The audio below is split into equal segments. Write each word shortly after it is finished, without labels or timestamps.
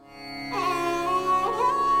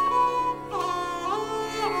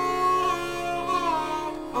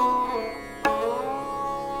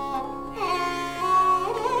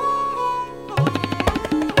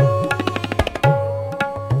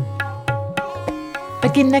ป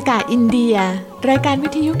กิณกะอินเดียรายการวิ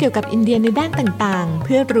ทยุเกี่ยวกับอินเดียในด้านต่างๆเ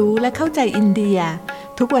พื่อรู้และเข้าใจอินเดีย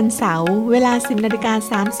ทุกวันเสาร์เวลา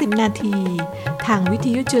 10:30 นาทีทางวิท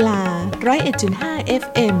ยุจุฬา 101.5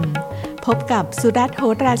 FM พบกับสุรัตน์ โห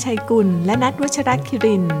ราชัยกุลและนัทวัชรคิ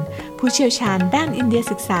รินทร์ผู้เชี่ยวชาญด้านอินเดีย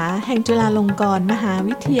ศึกษาแห่งจุฬาลงกรณ์มหา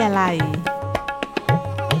วิทยาลัย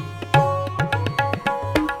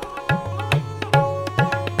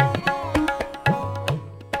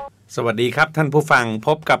สวัสดีครับท่านผู้ฟังพ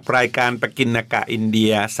บกับรายการปกิณกะอินเดี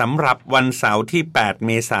ยสำหรับวันเสาร์ที่8เ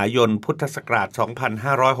มษายนพุทธศักราช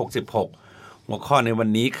2566หัวข้อในวัน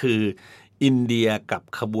นี้คืออินเดียกับ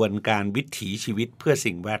ขบวนการวิถีชีวิตเพื่อ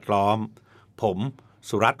สิ่งแวดล้อมผม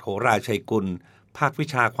สุรัตน์ โหราชัยกุลภาควิ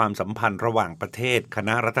ชาความสัมพันธ์ระหว่างประเทศคณ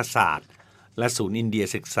ะรัฐศาสตร์และศูนย์อินเดีย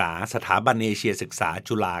ศึกษาสถาบันเอเชียศึกษา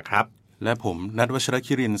จุฬาครับและผมนัทวัชร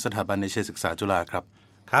คิรินทร์สถาบันเอเชียศึกษาจุฬาครับ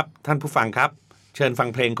ครับท่านผู้ฟังครับเชิญฟัง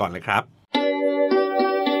เพลงก่อนเลยครับ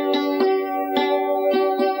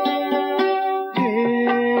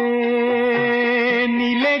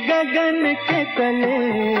नीले गगन के तले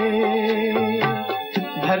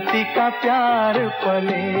धरती का प्यार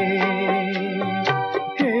पले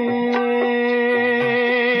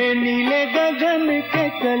नीले गगन के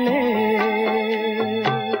तले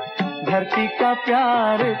धरती का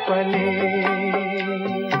प्यार पले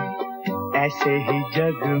ऐसे ही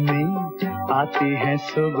जग में आती हैं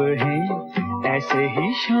सुबहें ऐसे ही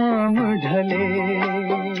शाम ढले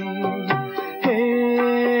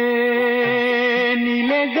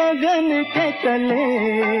नीले गगन के तले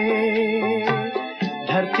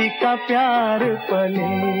धरती का प्यार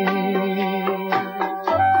पले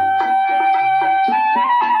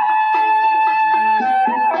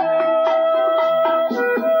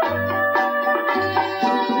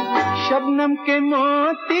शबनम के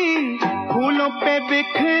मोती फूलों पे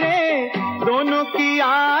बिखरे दोनों की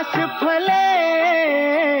आस फले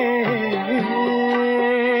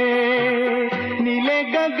नीले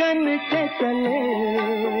गगन के तले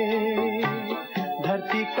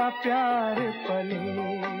धरती का प्यार पले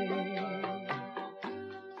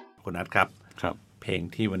คุณนัทครับครับเพลง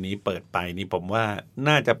ที่วันนี้เปิดไปนี่ผมว่า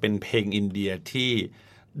น่าจะเป็นเพลงอินเดียที่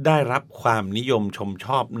ได้รับความนิยมชมช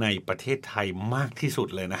อบในประเทศไทยมากที่สุด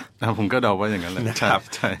เลยนะผมก็เดาว่าอย่างนั้นแหละนะครับ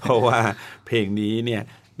เพราะว่าเพลงนี้เนี่ย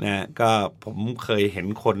นะก็ผมเคยเห็น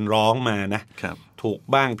คนร้องมานะครับถูก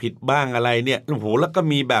บ้างผิดบ้างอะไรเนี่ยโอ้โหแล้วก็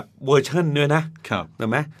มีแบบเวอร์ชันด้วยนะครับเห็น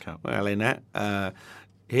ไหมอะไรนะ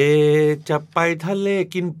เฮจะไปทะเล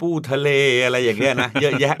กินปูทะเลอะไรอย่างเงี้ยนะ เยอ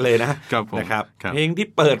ะแยะเลยนะครับเพลงที่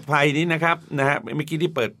เปิดไปนี้นะครับนะฮะเมื่อกี้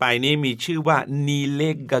ที่เปิดไปนี้มีชื่อว่านีเล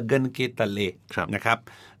กกกันเกตเลนะครับ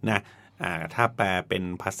นะถ้าแปลเป็น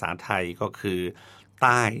ภาษาไทยก็คือใ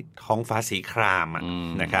ต้ท้องฟ้าสีคราม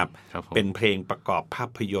นะครับเป็นเพลงประกอบภา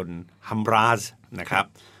พยนตร์ฮัมราสนะครับ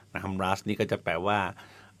ฮัมราสนี่ก็จะแปลว่า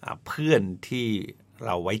เพื่อนที่เร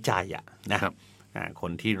าไว้ใจนะค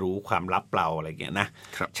นที่รู้ความลับเราอะไรเงี้ยนะ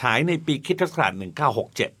ฉายในปีคริสตศักราช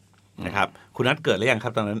1967นะครับคุณนัทเกิดหรือยังครั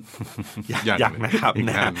บตอนนั้นอยากนะครับ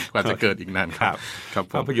กว่าจะเกิดอีกนานครับ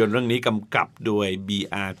ภาพยนตร์เรื่องนี้กำกับโดย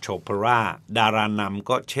B.R. โชปราดารานำ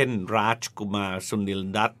ก็เช่นราชกุมารสุนิล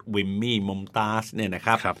ดัตวิมมี่มมตาสเนี่ยนะค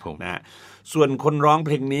รับนะส่วนคนร้องเพ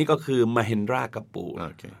ลงนี้ก็คือมหินดรากัปปูร์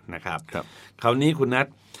นะครับคราวนี้คุณนัท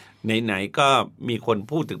ไหนๆก็มีคน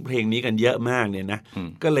พูดถึงเพลงนี้กันเยอะมากเนี่ยนะ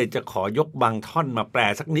ก็เลยจะขอยกบางท่อนมาแปล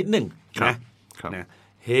สักนิดหนึ่งนะ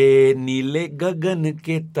เฮนีเลกกกันเก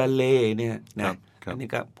ตเลเนี่ยนะอันนี้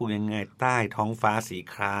ก็พูดยังไงใต้ท้องฟ้าสี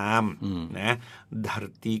ครามนะดา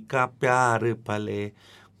ร์ติกาปยาหรือพะเล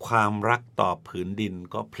ความรักต่อผืนดิน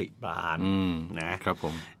ก็ผลิบานนะครับผ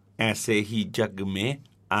มเอเซฮีจักเม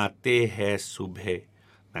อาเตเฮซุเบ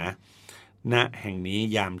นะณแห่งนี้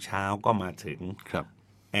ยามเช้าก็มาถึง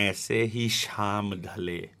แอเซฮิชามทะเ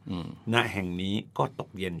ลณแห่งนี้ก็ตก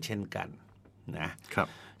เย็นเช่นกันนะครับ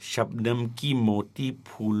ชับน้ำกีโมติ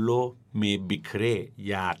พูโลเมบิเคร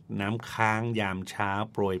หยาดน้ำค้างยามเช้า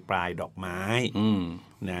โปรยปลายดอกไม้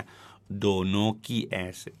นะโดโนกีแอ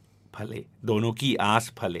สพะเลโดโนกีอาส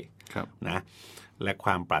พะเลนะและคว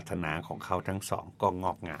ามปรารถนาของเขาทั้งสองก็ง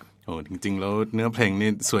อกงามโอ้จริงๆแล้วเนื้อเพลงนี่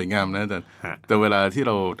สวยงามนะแต่เวลาที่เ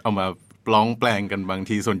ราเอามาร้องแปลงกันบาง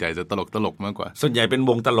ทีส่วนใหญ่จะตลกมากกว่าส่วนใหญ่เป็น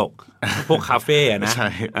วงตลกพวกคาเฟ่นะใช่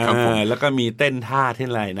ครับผมแล้วก็มีเต้นท่าที่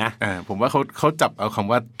อะไรนะผมว่าเขาจับเอาค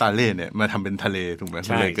ำว่าตาเล่เนี่ยมาทำเป็นทะเลถูกไหม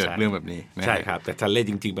เลยเกิดเรื่องแบบนี้ใช่ครับแต่ทะเล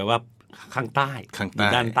จริงๆแปลว่าข้างใต้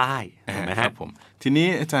ด้านใต้นะครับผมทีนี้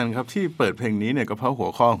อาจารย์ครับที่เปิดเพลงนี้เนี่ยก็เพราะหัว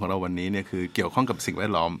ข้อของเราวันนี้เนี่ยคือเกี่ยวข้องกับสิ่งแว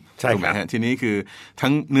ดล้อมถูกไหมฮะทีนี้คือทั้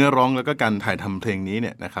งเนื้อร้องแล้วก็การถ่ายทำเพลงนี้เ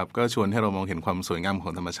นี่ยนะครับก็ชวนให้เรามองเห็นความสวยงามขอ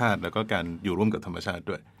งธรรมชาติแล้วก็การอยู่ร่วมกับธรรมชาติ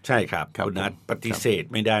ด้วยใช่ครับคุณนัทปฏิเสธ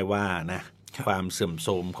ไม่ได้ว่านะ ความเสื่อมโท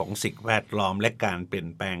รมของสิ่งแวดล้อมและการเปลี่ยน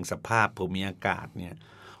แปลงสภาพภูมิอากาศเนี่ย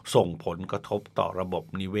ส่งผลกระทบต่อระบบ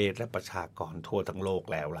นิเวศและประชากรทั่วทั้งโลก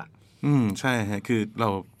แล้วล่ะใช่ฮะคือเรา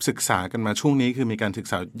ศึกษากันมาช่วงนี้คือมีการศึก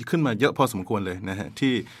ษาขึ้นมาเยอะพอสมควรเลยนะฮะ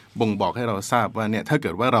ที่บ่งบอกให้เราทราบว่าเนี่ยถ้าเ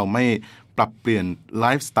กิดว่าเราไม่ปรับเปลี่ยนไล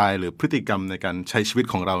ฟ์สไตล์หรือพฤติกรรมในการใช้ชีวิต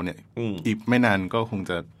ของเราเนี่ยอีกไม่นานก็คง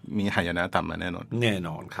จะมีหายนะตามมาแน่น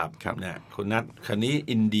อนครับเนี่ยคุณนัทคราวนี้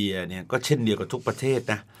อินเดียเนี่ยก็เช่นเดียวกับทุกประเทศ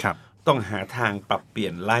นะครับต้องหาทางปรับเปลี่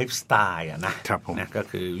ยนไลฟ์สไตล์นะก็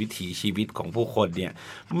คือวิถีชีวิตของผู้คนเนี่ย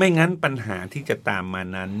ไม่งั้นปัญหาที่จะตามมา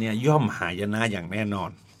นั้นเนี่ยย่อมหายนะอย่างแน่นอ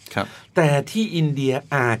นแต่ที่อินเดีย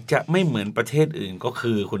อาจจะไม่เหมือนประเทศอื่นก็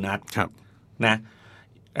คือคุณนัทนะ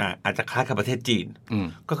อาจจะคล้ายกับประเทศจีน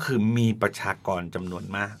ก็คือมีประชากรจำนวน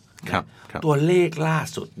มากตัวเลขล่า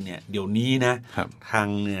สุดเนี่ยเดี๋ยวนี้นะทาง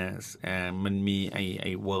เนี่ยมันมีไ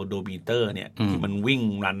อ้ worldometer เนี่ยที่มันวิ่ง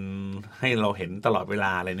รันให้เราเห็นตลอดเวล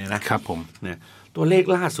าเลยเนี่ยนะครับผมเนี่ยตัวเลข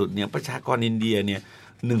ล่าสุดเนี่ยประชากรอินเดียเนี่ย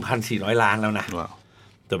 1,400 ล้านแล้วนะ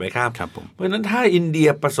ถูกไหมครับเพราะฉะนั้นถ้าอินเดีย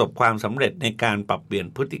ประสบความสำเร็จในการปรับเปลี่ยน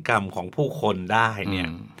พฤติกรรมของผู้คนได้เนี่ย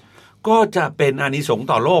ก็จะเป็นอานิสงส์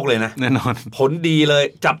ต่อโลกเลยนะแน่นอนผลดีเลย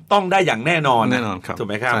จับต้องได้อย่างแน่นอนครับถูกไ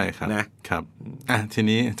หมครับใช่ครับนะครับที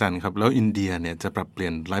นี้อาจารย์ครับแล้วอินเดียเนี่ยจะปรับเปลี่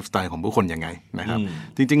ยนไลฟ์สไตล์ของผู้คนยังไงนะครับ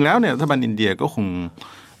จริงๆแล้วเนี่ยรัฐบาลอินเดียก็คง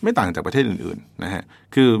ไม่ต่างจากประเทศอื่นๆนะฮะ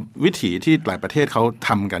คือวิถีที่หลายประเทศเขาท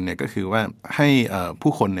ำกันเนี่ยก็คือว่าให้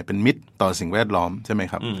ผู้คนเนี่ยเป็นมิตรต่อสิ่งแวดล้อมใช่ไหม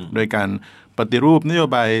ครับโดยการปฏิรูปนโย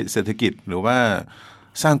บายเศรษฐกิจหรือว่า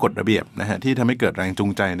สร้างกฎระเบียบนะฮะที่ทำให้เกิดแรงจูง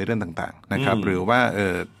ใจในเรื่องต่างๆนะครับหรือว่า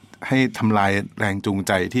ให้ทำลายแรงจูงใ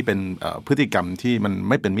จที่เป็นพฤติกรรมที่มัน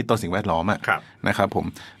ไม่เป็นมิตรต่อสิ่งแวดล้อมนะครับผม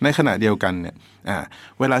ในขณะเดียวกันเนี่ย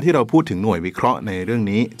เวลาที่เราพูดถึงหน่วยวิเคราะห์ในเรื่อง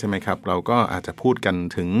นี้ใช่ไหมครับเราก็อาจจะพูดกัน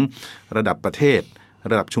ถึงระดับประเทศ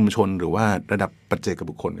ระดับชุมชนหรือว่าระดับปัจเจก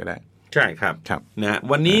บุคคลก็ได้ใช่ครับนะ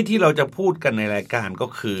วันนี้ที่เราจะพูดกันในรายการก็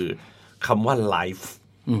คือคำว่า life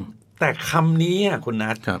แต่คำนี้คุณ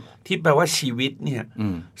นัทที่แปลว่าชีวิตเนี่ย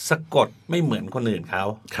สะกดไม่เหมือนคนอื่นเขา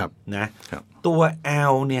นะตัว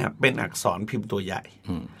L เนี่ยเป็นอักษรพิมพ์ตัวใหญ่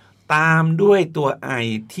ตามด้วยตัว I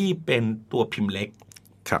ที่เป็นตัวพิมพ์เล็ก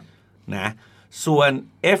นะส่วน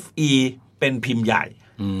FE เป็นพิมพ์ใหญ่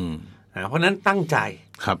เพราะนั้นตั้งใจ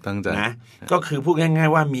นะก็คือพูดง่าย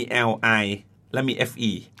ๆว่ามี LI และมี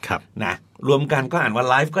FE นะรวมกันก็อ่านว่า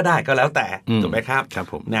life ก็ได้ก็แล้วแต่ถูกไหมครับ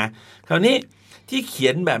นะคราวนี้ที่เขี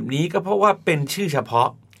ยนแบบนี้ก็เพราะว่าเป็นชื่อเฉพาะ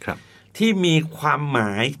ที่มีความหม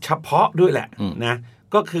ายเฉพาะด้วยแหละนะ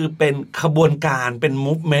ก็คือเป็นขบวนการเป็น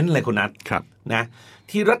movement เลยคุณนัทนะ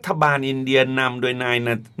ที่รัฐบาลอินเดียนำโดยนา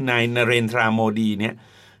ยนเรนทราโมดีเนี่ย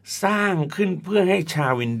สร้างขึ้นเพื่อให้ชา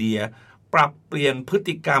วอินเดียปรับเปลี่ยนพฤ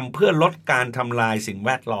ติกรรมเพื่อลดการทำลายสิ่งแว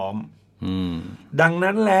ดล้อมดัง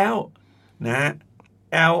นั้นแล้วนะ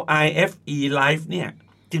LIFE Life เนี่ย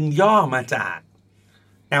จึงย่อมาจาก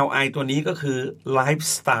LI ตัวนี้ก็คือ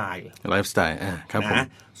lifestyle ครับผม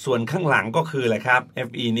ส่วนข้างหลังก็คืออะไรครับ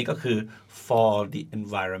FE นี้ก็คือ for the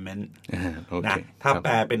environment นะถ้าแป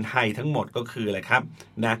ลเป็นไทยทั้งหมดก็คืออะไรครับ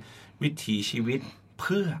นะวิถีชีวิตเ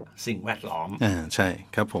พื่อสิ่งแวดล้อมใช่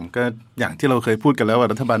ครับผมก็อย่างที่เราเคยพูดกันแล้วว่า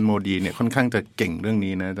รัฐบาลโมดีเนี่ยค่อนข้างจะเก่งเรื่อง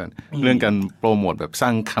นี้นะอาจารย์เรื่องการโปรโมทแบบสร้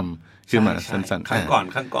างคำขึ้นมาสั้นๆครั้ง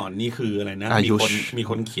ก่อนนี่คืออะไรนะมี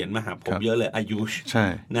คนเขียนมาหาผมเยอะเลยอายุช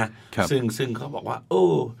นะซึ่งเขาบอกว่าโอ้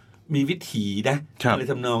มีวิธีนะอะไร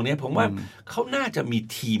ทำนองนี้ผมว่าเขาน่าจะมี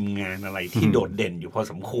ทีมงานอะไรที่โดดเด่นอยู่พอ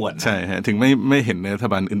สมควรใช่ฮะถึงไม่เห็นในรัฐ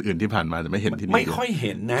บาลอื่นๆที่ผ่านมาแต่ไม่เห็นที่นี่ไม่ค่อยเ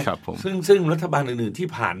ห็นนะซึ่งรัฐบาลอื่นๆที่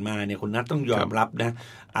ผ่านมาเนี่ยคนนัทต้องยอมรับนะ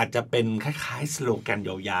อาจจะเป็นคล้ายๆสโลแกนย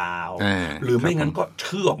าวๆหรือไม่งั้นก็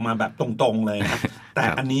ชื่อออกมาแบบตรงๆเลยนะแต่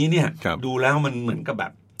อันนี้เนี่ยดูแล้วมันเหมือนกับแบ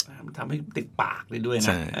บทำให้ติดปากได้ด้วยน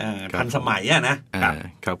ะทันสมัยนะ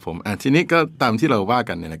ครับผมทีนี้ก็ตามที่เราว่า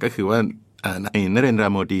กันเนี่ยก็คือว่านายนเรนทรา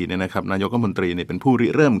โมดีเนี่ยนะครับนายกรัฐมนตรีเนี่ยเป็นผู้ริ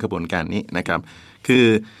เริ่มกระบวนการนี้นะครับคือ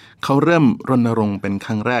เขาเริ่มรณรงค์เป็นค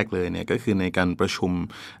รั้งแรกเลยเนี่ยก็คือในการประชุม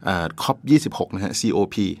COP26 นะฮะ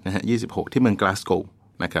COP นะฮะ26ที่เมืองกลาสโกว์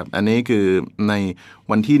นะครับอันนี้คือใน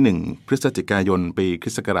วันที่1พฤศจิกายนปีค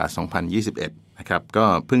ริสต์ศักราช2021นะครับก็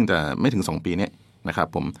เพิ่งจะไม่ถึง2ปีนี้นะครับ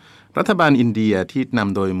ผมรัฐบาลอินเดียที่น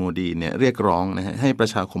ำโดยโมดีเนี่ยเรียกร้องนะฮะให้ประ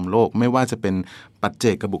ชาคมโลกไม่ว่าจะเป็นปัจเจ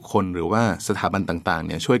กบุคคลหรือว่าสถาบันต่างๆเ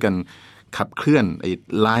นี่ยช่วยกันขับเคลื่อนไอ้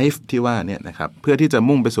ไลฟ์ที่ว่าเนี่ยนะครับเพื่อที่จะ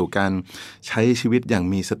มุ่งไปสู่การใช้ชีวิตอย่าง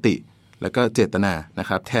มีสติแล้วก็เจตนานะ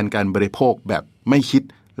ครับแทนการบริโภคแบบไม่คิด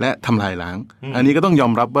และทำลายล้างอันนี้ก็ต้องยอ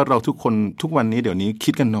มรับว่าเราทุกคนทุกวันนี้เดี๋ยวนี้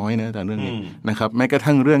คิดกันน้อยนะแต่เรื่องนี้นะครับแม้กระ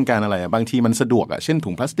ทั่งเรื่องการอะไรบางทีมันสะดวกเช่นถุ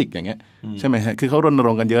งพลาสติกอย่างเงี้ยใช่ไหมฮะคือเขารณร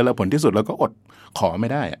งค์กันเยอะแล้วผลที่สุดเราก็อดขอไม่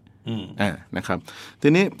ได้ นะครับที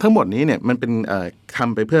นี้ทั้งหมดนี้เนี่ยมันเป็นท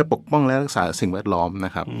ำไปเพื่อปกป้องและรักษาสิ่งแวดล้อมน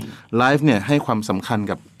ะครับไลฟ์เนี่ยให้ความสำคัญ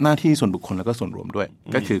กับหน้าที่ส่วนบุคคลแล้วก็ส่วนรวมด้วย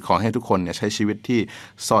ก็คือขอให้ทุกคนเนี่ยใช้ชีวิตที่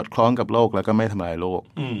สอดคล้องกับโลกแล้วก็ไม่ทำลายโลก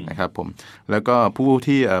นะครับผมแล้วก็ผู้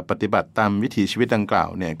ที่ปฏิบัติตามวิถีชีวิตดังกล่าว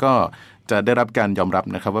เนี่ยก็จะได้รับการยอมรับ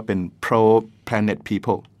นะครับว่าเป็น pro planet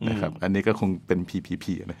people นะครับอันนี้ก็คงเป็น PPP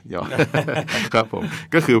นะย่อ ครับผม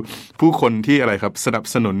ก็คือผู้คนที่อะไรครับสนับ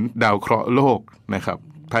สนุนดาวเคราะห์โลกนะครับ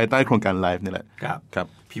ภายใต้โครงการไลฟ์นี่แหละครับ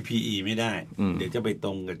PPE ไม่ได้เดี๋ยวจะไปต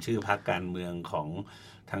รงกับชื่อพรรคการเมืองของ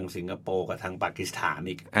ทางสิงคโปร์กับทางปากีสถาน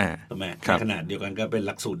อีกถูกไหมขนาดเดียวกันก็เป็นห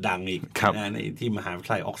ลักสูตรดังอีกในที่มหาวิทย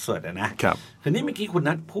าลัยออกซฟอร์ดนะทีนี้เมื่อกี้คุณ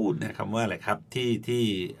นัทพูดนะคำว่าอะไรครับที่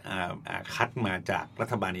คัดมาจากรั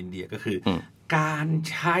ฐบาลอินเดียก็คือการ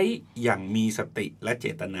ใช้อย่างมีสติและเจ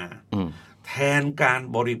ตนาแทนการ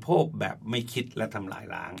บริโภคแบบไม่คิดและทำลาย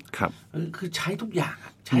ล้างคือใช้ทุกอย่าง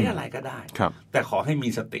ใช้อะไรก็ได้แต่ขอให้มี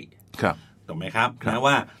สติถูกไหมครับนะ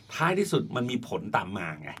ว่าท้ายที่สุดมันมีผลตามมา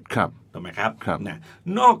ไงถูกไหมครับนะ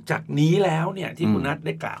นอกจากนี้แล้วเนี่ยที่คุณนัทไ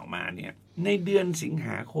ด้กล่าวมาเนี่ยในเดือนสิงห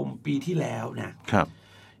าคมปีที่แล้วนะ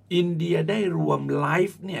อินเดียได้รวมไล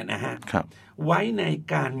ฟ์เนี่ยนะฮะไว้ใน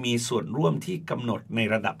การมีส่วนร่วมที่กำหนดใน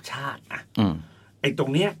ระดับชาตินะไอ้ตร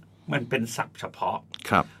งเนี้ยมันเป็นศัพท์เฉพาะ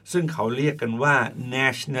ซึ่งเขาเรียกกันว่า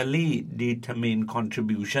nationally determined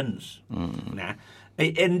contributions นะไอ้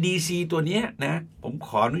NDC ตัวเนี้ยนะผมข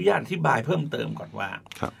ออนุญาตอธิบายเพิ่มเติมก่อนว่า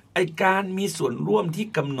ไอ้การมีส่วนร่วมที่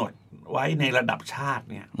กำหนดไว้ในระดับชาติ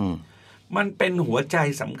เนี่ยมันเป็นหัวใจ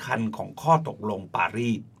สำคัญของข้อตกลงปา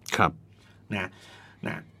รีสนะ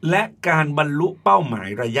และการบรรลุเป้าหมาย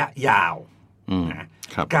ระยะยาวนะ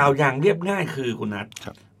กล่าวอย่างเรียบง่ายคือคุณนัท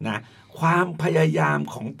นะความพยายาม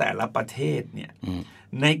ของแต่ละประเทศเนี่ย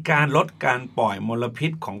ในการลดการปล่อยมลพิ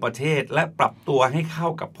ษของประเทศและปรับตัวให้เข้า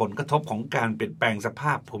กับผลกระทบของการเปลี่ยนแปลงสภ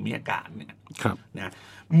าพภูมิอากาศเนี่ยนะ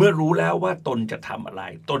เมื่อรู้แล้วว่าตนจะทำอะไร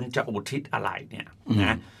ตนจะอุทิศอะไรเนี่ยน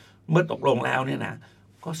ะเมื่อตกลงแล้วเนี่ยนะ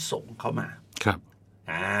ก็ส่งเข้ามา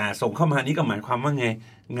ส่งเข้ามานี้ก็หมายความว่าไง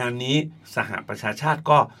งานนี้สหประชาชาติ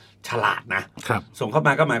ก็ฉลาดนะส่งเข้าม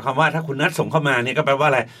าก็หมายความว่าถ้าคุณนัทส่งเข้ามาเนี่ยก็แปลว่า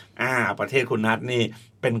อะไรประเทศคุณนัทนี่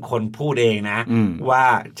เป็นคนพูดเองนะว่า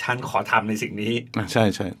ฉันขอทำในสิ่งนี้ใช่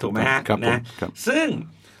ใช่ถูกไหมฮะนะซึ่ง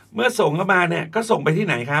เมื่อส่งเข้ามาเนี่ยก็ส่งไปที่ไ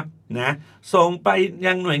หนครับนะส่งไป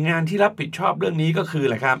ยังหน่วยงานที่รับผิดชอบเรื่องนี้ก็คืออ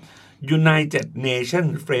ะไรครับ United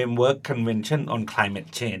Nations Framework Convention on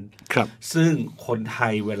Climate Change ซึ่งคนไท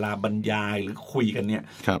ยเวลาบรรยายหรือคุยกันเนี่ย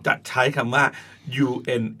จะใช้คำว่า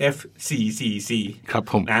UNFCCC ครับ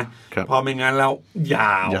ผมนะพอไม่งั้นแล้วย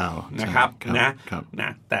าวนะครับนะ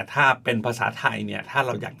แต่ถ้าเป็นภาษาไทยเนี่ยถ้าเร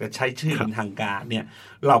าอยากจะใช้ชื่อเป็นทางการเนี่ย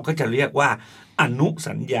เราก็จะเรียกว่าอนุ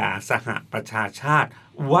สัญญาสหประชาชาติ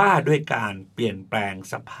ว่าด้วยการเปลี่ยนแปลง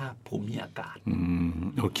สภาพภูมิอากาศ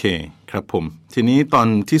โอเคครับผมทีนี้ตอน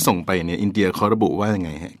ที่ส่งไปเนี่ยอินเดียเขาระบุว่ายังไง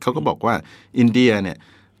ฮะเขาก็บอกว่าอินเดียเนี่ย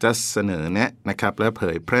จะเสนอแนะนะครับและเผ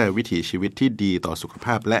ยแพร่วิถีชีวิตที่ดีต่อสุขภ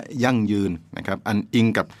าพและยั่งยืนนะครับอันอิง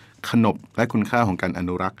กับขนบและคุณค่าของการอ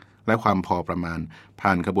นุรักษ์และความพอประมาณผ่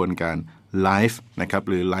านกระบวนการ Life นะครับ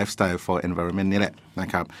หรือ Lifestyle for Environment นี่แหละนะ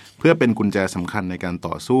ครับเพื่อเป็นกุญแจสำคัญในการ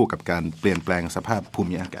ต่อสู้กับการเปลี่ยนแปลงสภาพภู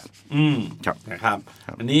มิอากาศครับนะครับ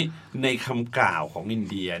อันนี้ในคำกล่าวของอิน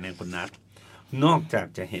เดียเนี่ยคุณนัทนอกจาก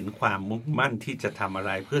จะเห็นความมุ่งมั่นที่จะทำอะไ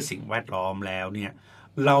รเพื่อสิ่งแวดล้อมแล้วเนี่ย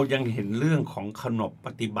เรายังเห็นเรื่องของขนบป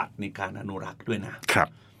ฏิบัติในการอนุรักษ์ด้วยนะครับ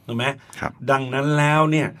ถูกไหมดังนั้นแล้ว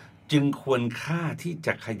เนี่ยจึงควรค่าที่จ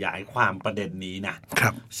ะขยายความประเด็นนี้นะครั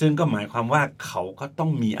บซึ่งก็หมายความว่าเขาก็ต้อ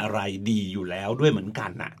งมีอะไรดีอยู่แล้วด้วยเหมือนกั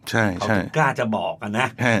นนะใช่เขากล้าจะบอกกันนะ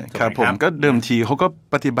ครับผมก็เดิมทีเขาก็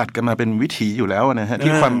ปฏิบัติกันมาเป็นวิถีอยู่แล้วนะฮะ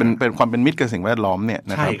ที่ความเป็นมิตรกับสิ่งแวดล้อมเนี่ย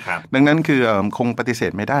นะครับดังนั้นคือคงปฏิเส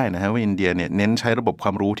ธไม่ได้นะฮะว่าอินเดียเนี่ยเน้นใช้ระบบคว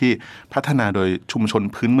ามรู้ที่พัฒนาโดยชุมชน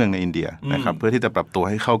พื้นเมืองในอินเดียนะครับเพื่อที่จะปรับตัว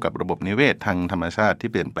ให้เข้ากับระบบนิเวศทางธรรมชาติที่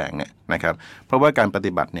เปลี่ยนแปลงเนี่ยนะครับเพราะว่าการป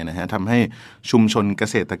ฏิบัติเนี่ยนะฮะทำให้ชุมชนเก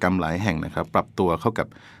ษตรกรรมหลายแห่งนะครับปรับตัวเข้ากับ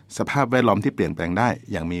สภาพแวดล้อมที่เปลี่ยนแปลงได้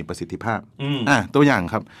อย่างมีประสิทธิภาพตัวอย่าง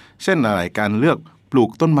ครับเช่นอะไรการเลือกปลูก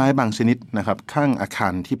ต้นไม้บางชนิดนะครับข้างอาคา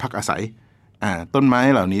รที่พักอาศัยต้นไม้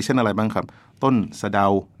เหล่านี้เช่นอะไรบ้างครับต้นสะเดา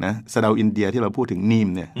นะสะเดาอินเดียที่เราพูดถึงนีม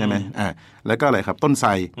เนี่ยใช่ไหมแล้วก็อะไรครับต้นไทร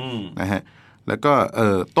นะฮะแล้วก็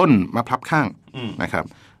ต้นมะพร้าวข้างนะครับ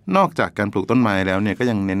นอกจากการปลูกต้นไม้แล้วเนี่ยก็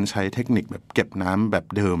ยังเน้นใช้เทคนิคแบบเก็บน้ำแบบ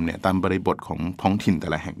เดิมเนี่ยตามบริบทของท้องถิ่นแต่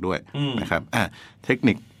ละแห่งด้วยนะครับเทค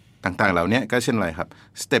นิคต่างๆเหล่านี้ก็เช่นอะไรครับ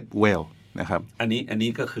step well นะครับอันนี้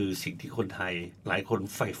ก็คือสิ่งที่คนไทยหลายคน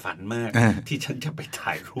ใฝ่ฝันมากที่ฉันจะไปถ่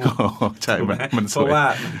ายรูปใช่ไหมเพราะว่า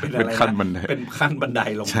เป็นขั้นบันได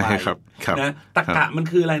ลงไปนะตรรกะมัน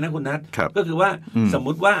คืออะไรนะคุณนัทก็คือว่าสม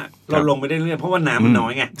มุติว่าเราลงไปได้เรื่อยเพราะว่าน้ำมันน้อ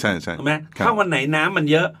ยไงใช่ใช่ไหมถ้าวันไหนน้ำมัน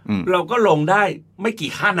เยอะเราก็ลงได้ ไม่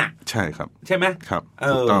กี่ขั้นอ่ะใช่ครับใช่ไหมครับ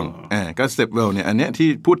ถูกต้องก็สเต็ปเวลเนี่ยอันเนี้ยที่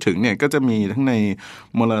พูดถึงเนี่ยก็จะมีทั้งใน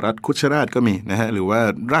มลรัฐคุชราชก็มีนะฮะหรือว่า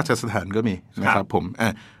ราชสถานก็มีนะครับผม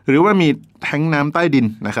หรือว่ามีแท้งน้ำใต้ดิน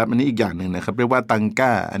นะครับอันนี้อีกอย่างหนึ่งนะครับเรียกว่าตังก้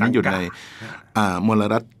าอันนี้อยู่ในมล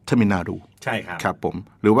รัฐเทมินารูใช่ครับครับผม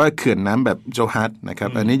หรือว่าเขื่อนน้ำแบบโจฮัตนะครับ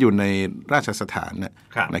อันนี้อยู่ในราชสถาน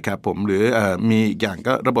นะครับผมหรือมีอีกอย่าง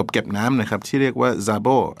ก็ระบบเก็บน้ำนะครับที่เรียกว่าซาโบ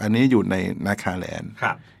อันนี้อยู่ในนาคาแลนด์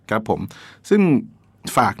ครับผมซึ่ง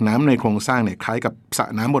ฝากน้ำในโครงสร้างเนี่ยคล้ายกับสระ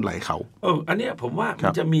น้ำบนไหล่เขาอันนี้ผมว่ามั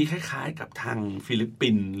นจะมีคล้ายๆกับทางฟิลิปปิ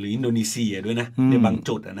นส์หรืออินโดนีเซียด้วยนะในบาง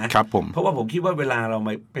จุดนะครับผมเพราะว่าผมคิดว่าเวลาเรา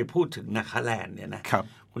ไปพูดถึงนาคาแลนด์เนี่ยนะ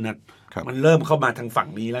คุณนัทมันเริ่มเข้ามาทางฝั่ง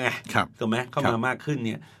นี้แล้วไงถูกไหมเข้ามามากขึ้นเ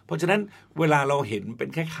นี่ยเพราะฉะนั้นเวลาเราเห็นเป็น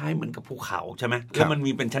คล้ายๆเหมือนกับภูเขาใช่ไหมแล้วมัน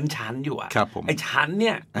มีเป็นชั้นๆอยู่อ่ะไอ้ชั้นเ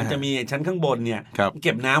นี่ยมันจะมีชั้นข้างบนเนี่ยเ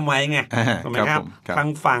ก็บน้ำไว้ไงถูกไหมครับทาง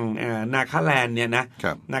ฝั่งนาคาแลนด์เนี่ยนะ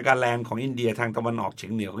นาคาแลนด์ของอินเดียทางตะวันออกเฉีย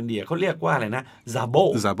งเหนือของอินเดียเขาเรียกว่าอะไรนะซาโบ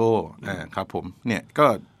ครับผมเนี่ยก็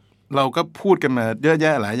เราก็พูดกันมาเยอะแย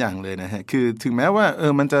ะหลายอย่างเลยนะฮะคือถึงแม้ว่า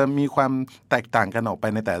มันจะมีความแตกต่างกันออกไป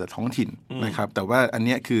ในแต่ละท้องถิ่นนะครับแต่ว่าอัน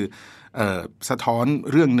นี้คือสะท้อน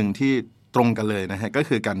เรื่องหนึ่งที่ตรงกันเลยนะฮะก็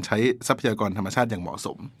คือการใช้ทรัพยากรธรรมชาติอย่างเหมาะส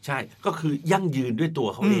มใช่ก็คือยั่งยืนด้วยตัว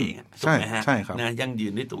เขาเองใช่ใช่ครับนะยั่งยื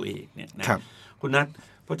นด้วยตัวเองเนี่ยนะคุณนัท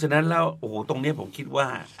เพราะฉะนั้นแล้วโอ้โหตรงนี้ผมคิดว่า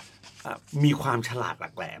มีความฉลาดหลั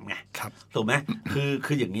กแหลมไงถูกไหม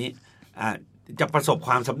คืออย่างนี้จะประสบค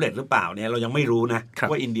วามสำเร็จหรือเปล่าเนี่ยเรายังไม่รู้นะ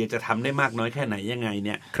ว่าอินเดียจะทำได้มากน้อยแค่ไหนยังไงเ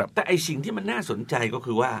นี่ยแต่ไอสิ่งที่มันน่าสนใจก็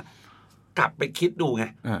คือว่ากลับไปคิดดูไง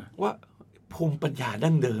ว่าภูมิปัญญา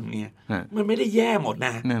ดั้งเดิมเนี่ยมันไม่ได้แย่หมดน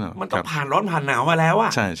ะมันต้องผ่านร้อนผ่านหนาวมาแล้วอ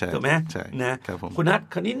ะถูกไหมนะคุณนัท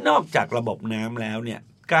คราวนี้นอกจากระบบน้ำแล้วเนี่ย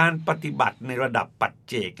การปฏิบัติในระดับปัจ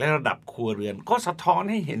เจกและระดับครัวเรือนก็สะท้อน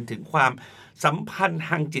ให้เห็นถึงความสัมพันธ์ท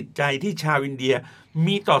างจิตใจที่ชาวอินเดีย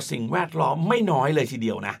มีต่อสิ่งแวดล้อมไม่น้อยเลยทีเดี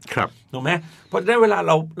ยวนะครับถูกไหมเพราะฉะนั้นเวลา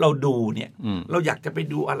เราดูเนี่ยเราอยากจะไป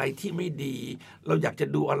ดูอะไรที่ไม่ดีเราอยากจะ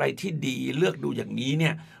ดูอะไรที่ดีเลือกดูอย่างนี้เนี่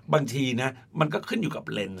ยบางทีนะมันก็ขึ้นอยู่กับ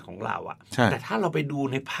เลนส์ของเราอะแต่ถ้าเราไปดู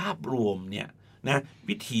ในภาพรวมเนี่ยนะ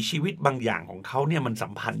วิถีชีวิตบางอย่างของเขาเนี่ยมันสั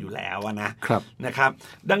มพันธ์อยู่แล้วนะครับ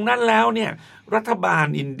ดังนั้นแล้วเนี่ยรัฐบาล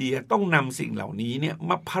อินเดียต้องนำสิ่งเหล่านี้เนี่ย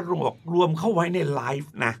มาผนวกรวมเข้าไว้ในไล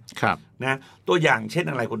ฟ์นะตัวอย่างเช่น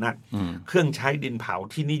อะไรคุณนัทเครื่องใช้ดินเผา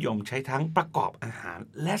ที่นิยมใช้ทั้งประกอบอาหาร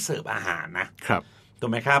และเสิร์ฟอาหารนะครับถู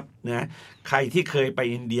กไหมครับนะใครที่เคยไป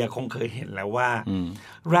อินเดียคงเคยเห็นแล้วว่า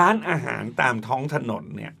ร้านอาหารตามท้องถนน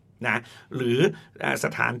เนี่ยนะหรือส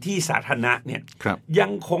ถานที่สาธารณะเนี่ยยั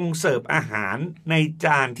งคงเสิร์ฟอาหารในจ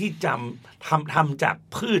านที่ทำจาก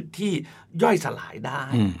พืชที่ย่อยสลายได้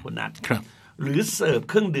คุณนัทหรือเสิร์ฟ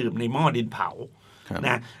เครื่องดื่มในหม้อดินเผาน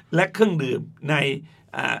ะและเครื่องดื่มใน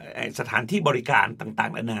สถานที่บริการต่า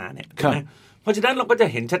งๆนานาเนี่ยนะเพราะฉะนั้นเราก็จะ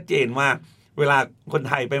เห็นชัดเจนว่าเวลาคน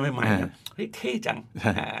ไทยไปใหม่ๆเฮ้ยเท่จัง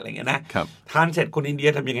อะไรเงี้ยนะทานเสร็จคนอินเดีย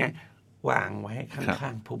ทำยังไงวางไว้ข้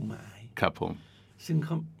างๆพุ่มไม้ครับผมซึ่งเข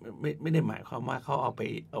าไม่ได้หมายความว่าเขาเอา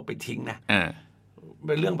ไปทิ้งนะเ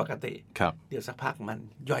ป็นเรื่องปกติเดี๋ยวสักพักมัน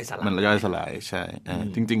ย่อยสลายใช่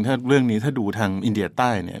จริงๆถ้าเรื่องนี้ถ้าดูทางอินเดียใ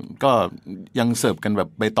ต้เนี่ยก็ยังเสิร์ฟกันแบบ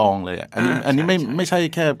ใบตองเลยอันนี้ไม่ใช่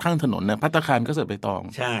แค่ข้างถนนนะภัตตาคารก็เสิร์ฟใบตอง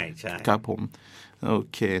ใช่ครับผมโอ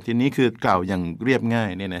เคทีนี้คือกล่าวอย่างเรียบง่าย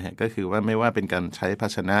เนี่ยนะฮะก็คือว่าไม่ว่าเป็นการใช้ภา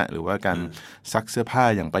ชนะหรือว่าการซักเสื้อผ้า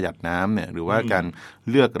อย่างประหยัดน้ำเนี่ยหรือว่าการ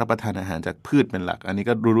เลือกรับประทานอาหารจากพืชเป็นหลักอันนี้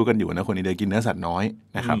ก็รู้กันอยู่นะคนอินเดียกินเนื้อสัตว์น้อย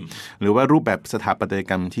นะครับหรือว่ารูปแบบสถาปัตย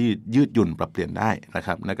กรรมที่ยืดหยุ่นปรับเปลี่ยนได้นะค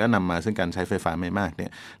รับแล้วก็นำมาซึ่งการใช้ไฟฟ้าไม่มากเนี่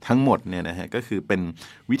ยทั้งหมดเนี่ยนะฮะก็คือเป็น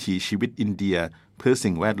วิถีชีวิตอินเดียเพื่อ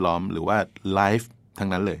สิ่งแวดล้อมหรือว่าไลฟ์ทั้ง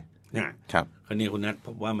นั้นเลยครับคราวนี้คุณนัทผ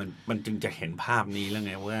มว่ามันจึงจะเห็นภาพนี้แล้ว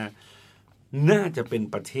ไงว่าน่าจะเป็น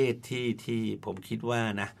ประเทศที่ผมคิดว่า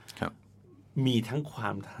นะมีทั้งควา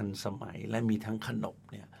มทันสมัยและมีทั้งขนบ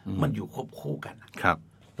เนี่ยมันอยู่ควบคู่กัน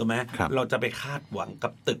ถูกไหมเราจะไปคาดหวังกั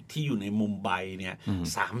บตึกที่อยู่ในมุมไบเนี่ย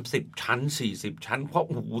30 ชั้น40 ชั้นเพราะโ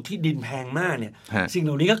อ้โหที่ดินแพงมากเนี่ยสิ่งเห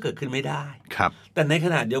ล่านี้ก็เกิดขึ้นไม่ได้แต่ในข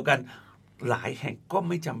ณะเดียวกันหลายแห่งก็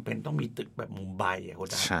ไม่จำเป็นต้องมีตึกแบบมุมไบอ่ะคุณ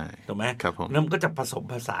ใช่ถูกไหมนั่นก็จะผสม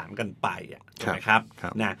ผสานกันไปอ่ะถูกไหมครับ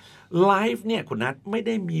นะไลฟ์เนี่ยคุณนัทไม่ไ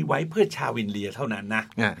ด้มีไว้เพื่อชาวอินเดียเท่านั้นนะ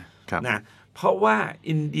เพราะว่า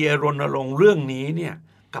อินเดียรณรงค์เรื่องนี้เนี่ย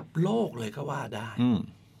กับโลกเลยก็ว่าได้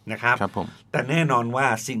นะครับแต่แน่นอนว่า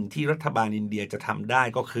สิ่งที่รัฐบาลอินเดียจะทำได้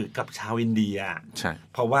ก็คือกับชาวอินเดีย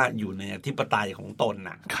เพราะว่าอยู่ในอธิปไตยของตนน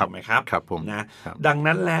ะถูกไหมครับนะดัง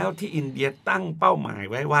นั้นแล้วที่อินเดียตั้งเป้าหมาย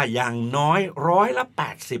ไว้ว่าอย่างน้อย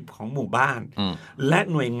80%ของหมู่บ้านและ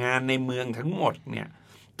หน่วยงานในเมืองทั้งหมดเนี่ย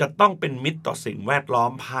จะต้องเป็นมิตรต่อสิ่งแวดล้อ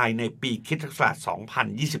มภายในปีคริสตศักราช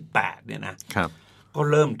2028เนี่ยนะ ก็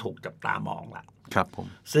เริ่มถูกจับตามองละครับผม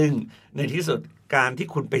ซึ่งในที่สุดการที่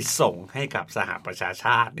คุณไปส่งให้กับสหประชาช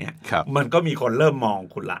าติเนี่ยมันก็มีคนเริ่มมอง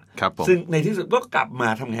คุณละซึ่งในที่สุดก็กลับมา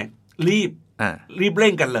ทำไงรีบเ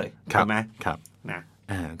ร่งกันเลยใช่ไหมครับนะ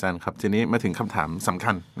อาจารย์ครับทีนี้มาถึงคำถามสำ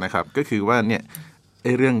คัญนะครับก็คือว่าเนี่ย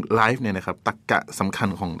เรื่องไลฟ์เนี่ยนะครับตรรกะสำคัญ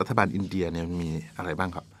ของรัฐบาลอินเดียเนี่ยมีอะไรบ้า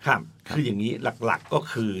งครับครับคืออย่างนี้หลักๆก็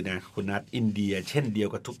คือนะคุณนัทอินเดียเช่นเดียว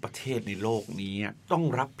กับทุกประเทศในโลกนี้ต้อง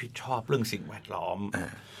รับผิดชอบเรื่องสิ่งแวดล้อม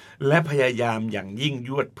และพยายามอย่างยิ่งย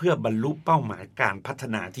วดเพื่อบรรลุเป้าหมายการพัฒ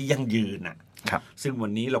นาที่ยั่งยืนซึ่งวั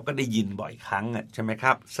นนี้เราก็ได้ยินบ่อยครั้งใช่ไหมค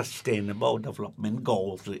รับ Sustainable Development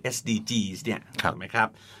Goals หรือ SDGs เนี่ยใช่ไหมครับ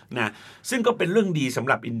นะซึ่งก็เป็นเรื่องดีสำ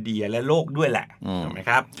หรับอินเดียและโลกด้วยแหละใช่ไหม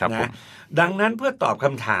ครับนะดังนั้นเพื่อตอบค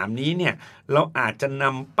ำถามนี้เนี่ยเราอาจจะน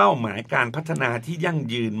ำเป้าหมายการพัฒนาที่ยั่ง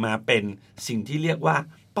ยืนมาเป็นสิ่งที่เรียกว่า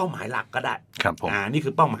เป้าหมายหลักก็ได้นี่คื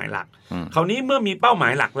อเป้าหมายหลักคราวนี้เมื่อมีเป้าหมา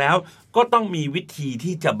ยหลักแล้วก็ต้องมีวิธี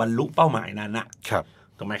ที่จะบรรลุเป้าหมายนั้น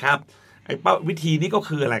ถูกไหมครับวิธีนี้ก็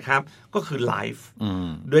คืออะไรครับก็คือไลฟ์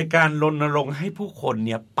โดยการรณรงค์ให้ผู้คนเ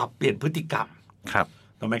นี่ยปรับเปลี่ยนพฤติกรรม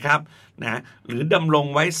ถูกไหมครับนะหรือดำรง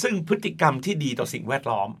ไว้ซึ่งพฤติกรรมที่ดีต่อสิ่งแวด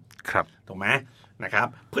ล้อมถูกไหมนะครับ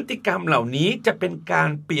พฤติกรรมเหล่านี้จะเป็นการ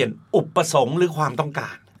เปลี่ยนอุปสงค์หรือความต้องก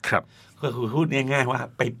ารก็คือพูดง่ายๆว่า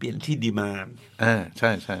ไปเปลี่ยนที่ดีมานด์ใ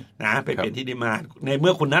ช่ใช่นะไปเปลี่ยนที่ดีมานด์ในเ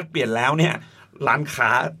มื่อคุณนัทเปลี่ยนแล้วเนี่ยร้านค้า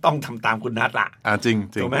ต้องทำตามคุณนัทละจริง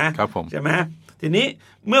ถูกไหมครับผมใช่ไหมทีนี้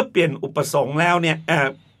เมื่อเปลี่ยนอุปสงค์แล้วเนี่ย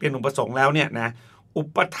เปลี่ยนอุปสงค์แล้วเนี่ยนะอุ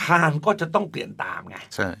ปทานก็จะต้องเปลี่ยนตามไง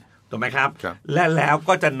ใช่ถูกไหมครับและแล้ว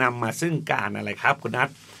ก็จะนำมาซึ่งการอะไรครับคุณนัท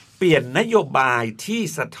เปลี่ยนนโยบายที่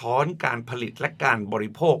สะท้อนการผลิตและการบ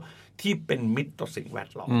ริโภคที่เป็นมิตรต่อสิ่งแว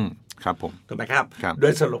ดล้อมครับผมถูกไหมครับโด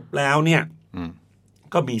ยสรุปแล้วเนี่ย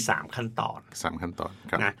ก็มี3ขั้นตอน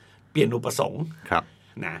นะเปลี่ยนอุปสงค์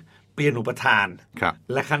นะเปลี่ยนอุปทาน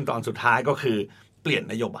และขั้นตอนสุดท้ายก็คือเปลี่ยน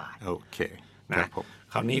นโยบายโอเคนะ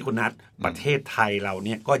คราวนี้คุณนัทประเทศไทยเราเ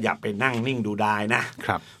นี่ยก็อย่าไปนั่งนิ่งดูดายนะ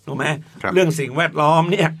รู้ไหมเรื่องสิ่งแวดล้อม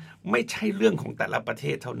เนี่ยไม่ใช่เรื่องของแต่ละประเท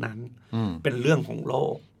ศเท่านั้นเป็นเรื่องของโล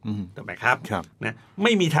กถูกไหมครับนะไ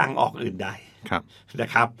ม่มีทางออกอื่นใดนะ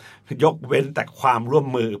ครับยกเว้นแต่ความร่วม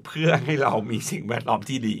มือเพื่อให้เรามีสิ่งแวดล้อม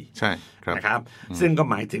ที่ดีใช่นะครับซึ่งก็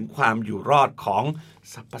หมายถึงความอยู่รอดของ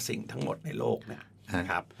สรรพสิ่งทั้งหมดในโลกนะ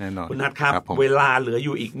ครับคุณนัทครับเวลาเหลืออ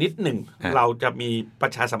ยู่อีกนิดหนึ่งเราจะมีปร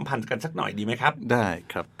ะชาสัมพันธ์กันสักหน่อยดีไหมครับได้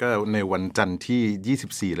ครับก็ในวันจันทร์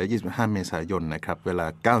ที่24และ25เมษายนนะครับเวลา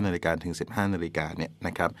 9:00 นถึง 15:00 นเนี่ยน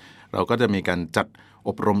ะครับเราก็จะมีการจัดอ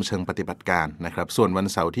บรมเชิงปฏิบัติการนะครับส่วนวัน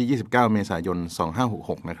เสาร์ที่29เมษายน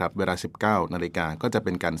2566นะครับเวลา 19:00 นก็จะเ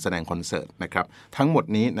ป็นการแสดงคอนเสิร์ตนะครับทั้งหมด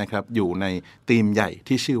นี้นะครับอยู่ในธีมใหญ่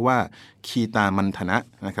ที่ชื่อว่าคีตามันธนะ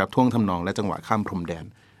นะครับท่วงทำนองและจังหวะข้ามพรมแดน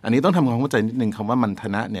อันนี้ต้องทำความเข้าใจนิดนึงคำว่ามันธ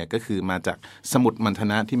นะเนี่ยก็คือมาจากสมุดมันธ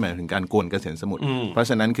นะที่หมายถึงการกวนเกษียณสมุดเพราะ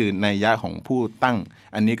ฉะนั้นคือนัยยะของผู้ตั้ง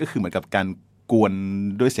อันนี้ก็คือเหมือนกับการกวน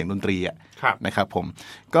ด้วยเสียงดนตรีนะครับผม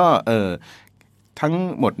ก็ทั้ง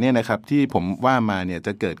หมดเนี่ยนะครับที่ผมว่ามาเนี่ยจ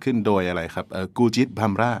ะเกิดขึ้นโดยอะไรครับกูจิตบั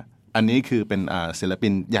มราอันนี้คือเป็นศิลปิ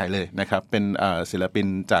นใหญ่เลยนะครับเป็นศิลปิน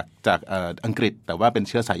จากอังกฤษแต่ว่าเป็นเ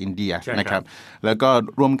ชื้อสายอินเดียนะครับแล้วก็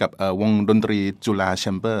ร่วมกับวงดนตรีจุฬาแช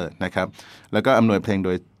มเบอร์นะครับแล้วก็อำนวยเพลงโด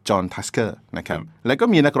ยจอห์นทัสเกอร์นะครับแล้วก็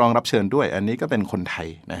มีนักร้องรับเชิญด้วยอันนี้ก็เป็นคนไทย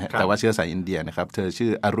นะฮะแต่ว่าเชื้อสายอินเดียนะครับเธอชื่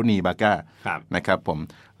ออรุณีบาก้านะครับผม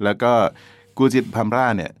แล้วก็กูจิตบัมรา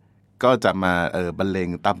เนี่ยก็จะมาบรรเลง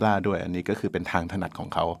ตับล่าด้วยอันนี้ก็คือเป็นทางถนัดของ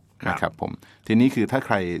เขานะครับผมทีนี้คือถ้าใค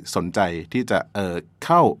รสนใจที่จะเ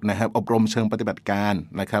ข้านะครับอบรมเชิงปฏิบัติการ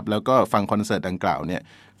นะครับแล้วก็ฟังคอนเสิร์ตดังกล่าวเนี่ย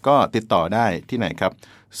ก็ติดต่อได้ที่ไหนครับ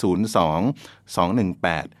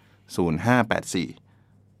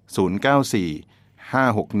02-218-0584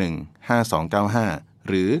 094-561-5295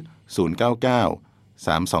หรือ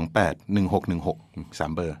099-328-1616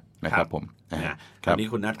 3เบอร์นะครับผมวันนี้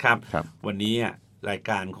คุณนัทครับวันนี้ราย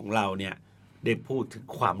การของเราเนี่ยได้พูดถึง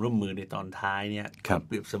ความร่วมมือในตอนท้ายเนี่ยเ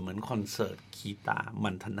ปรียบเสมือนคอนเสิร์ตคีตามั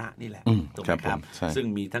นธนะนี่แหละถูกไหมครับซึ่ง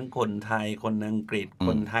มีทั้งคนไทยคนอังกฤษค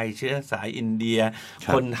นไทยเชื้อสายอินเดีย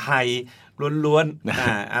คนไทยล้วน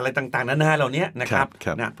ๆอะไรต่างๆนานาเหล่านี้นะครับ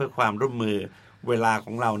นะเพื่อความร่วมมือเวลาข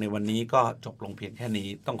องเราในวันนี้ก็จบลงเพียงแค่นี้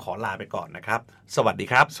ต้องขอลาไปก่อนนะครับสวัสดี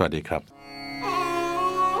ครับสวัสดีครับ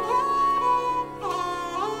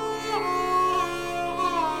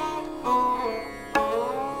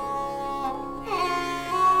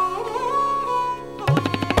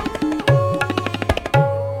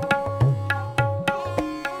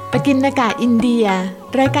กินอากาศอินเดีย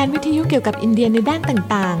รายการวิทยุเกี่ยวกับอินเดียในด้าน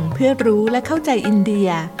ต่างๆเพื่อรู้และเข้าใจอินเดีย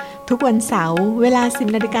ทุกวันเสาร์เวลา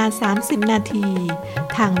 10:30 น.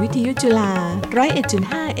ทางวิทยุจุฬา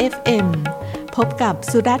 101.5 FM พบกับ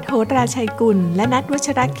สุรัตน์ โหตราชัยกุลและนัท วัช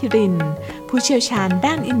รคิรินทร์ผู้เชี่ยวชาญ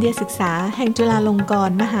ด้านอินเดียศึกษาแห่งจุฬาลงกร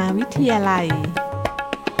ณ์มหาวิทยาลัย